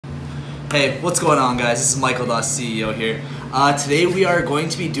Hey, what's going on guys? This is Michael.CEO here. Today we are going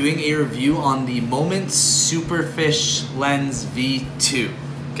to be doing a review on the Moment Superfish Lens V2.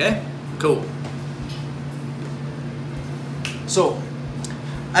 Okay? Cool. So,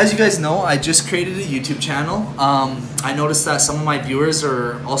 as you guys know, I just created a YouTube channel. I noticed that some of my viewers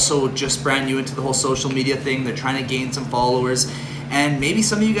are also just brand new into the whole social media thing. They're trying to gain some followers. And maybe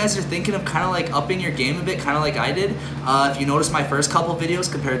some of you guys are thinking of kind of like upping your game a bit, kind of like I did. If you notice my first couple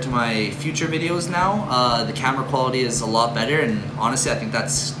videos compared to my future videos now, the camera quality is a lot better, and honestly I think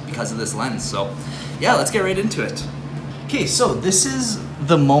that's because of this lens. So yeah, let's get right into it. Okay, so this is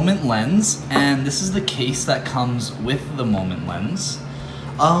the Moment lens, and this is the case that comes with the Moment lens.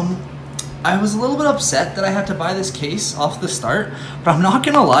 I was a little bit upset that I had to buy this case off the start, but I'm not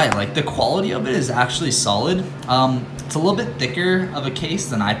gonna lie, like the quality of it is actually solid. It's a little bit thicker of a case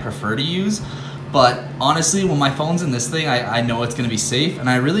than I prefer to use, but honestly, when my phone's in this thing, I know it's gonna be safe, and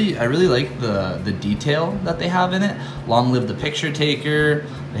I really like the detail that they have in it. Long live the picture taker.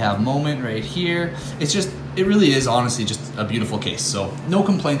 They have Moment right here. It really is honestly just a beautiful case, so no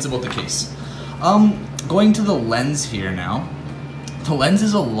complaints about the case. Going to the lens here now. The lens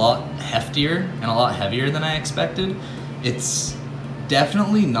is a lot heftier and a lot heavier than I expected. It's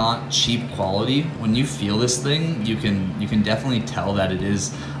definitely not cheap quality. When you feel this thing, you can definitely tell that it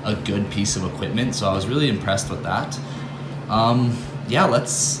is a good piece of equipment. So I was really impressed with that. Yeah,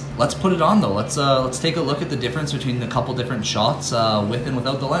 let's put it on though. Let's take a look at the difference between the couple different shots with and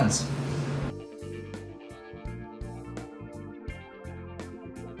without the lens.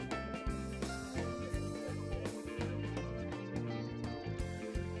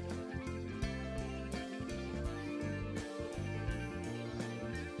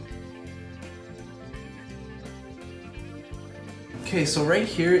 Okay, so right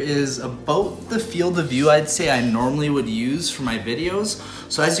here is about the field of view I'd say I normally would use for my videos.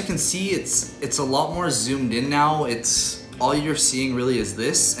 So as you can see, it's a lot more zoomed in now. It's all you're seeing really is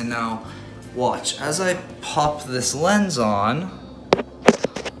this. And now watch, as I pop this lens on,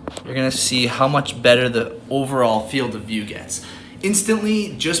 you're gonna see how much better the overall field of view gets.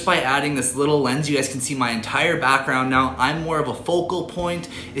 Instantly, just by adding this little lens, you guys can see my entire background now. I'm more of a focal point.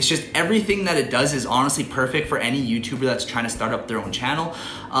 It's just everything that it does is honestly perfect for any YouTuber that's trying to start up their own channel.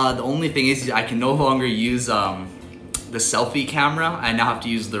 The only thing is I can no longer use the selfie camera. I now have to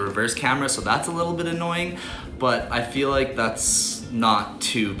use the reverse camera, so that's a little bit annoying, but I feel like that's not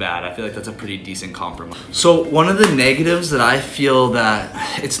too bad. I feel like that's a pretty decent compromise. So one of the negatives that I feel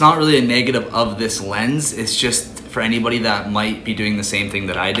that it's not really a negative of this lens, it's just for anybody that might be doing the same thing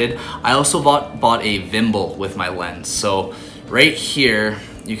that I did. I also bought a gimbal with my lens. So right here,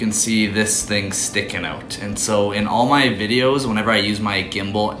 you can see this thing sticking out. And so in all my videos, whenever I use my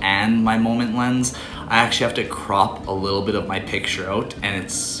gimbal and my Moment lens, I actually have to crop a little bit of my picture out, and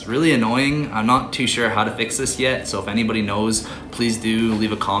it's really annoying. I'm not too sure how to fix this yet, so if anybody knows, please do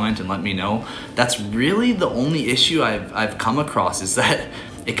leave a comment and let me know. That's really the only issue I've come across, is that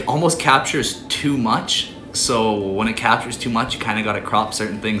it almost captures too much. So when it captures too much, you kind of got to crop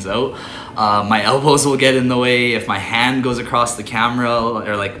certain things out. My elbows will get in the way if my hand goes across the camera,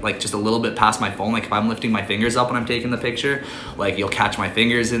 or like just a little bit past my phone. Like if I'm lifting my fingers up when I'm taking the picture, like you'll catch my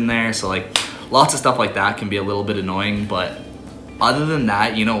fingers in there. So like lots of stuff like that can be a little bit annoying, but other than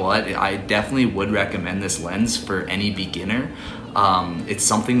that, you know what? I definitely would recommend this lens for any beginner. It's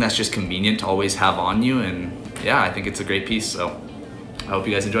something that's just convenient to always have on you, and yeah, I think it's a great piece. So I hope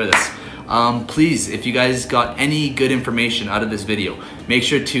you guys enjoy this. Please, if you guys got any good information out of this video, make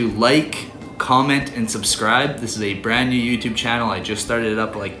sure to like, comment, and subscribe. This is a brand new YouTube channel. I just started it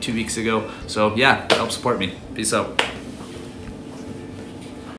up like 2 weeks ago. So yeah, help support me. Peace out.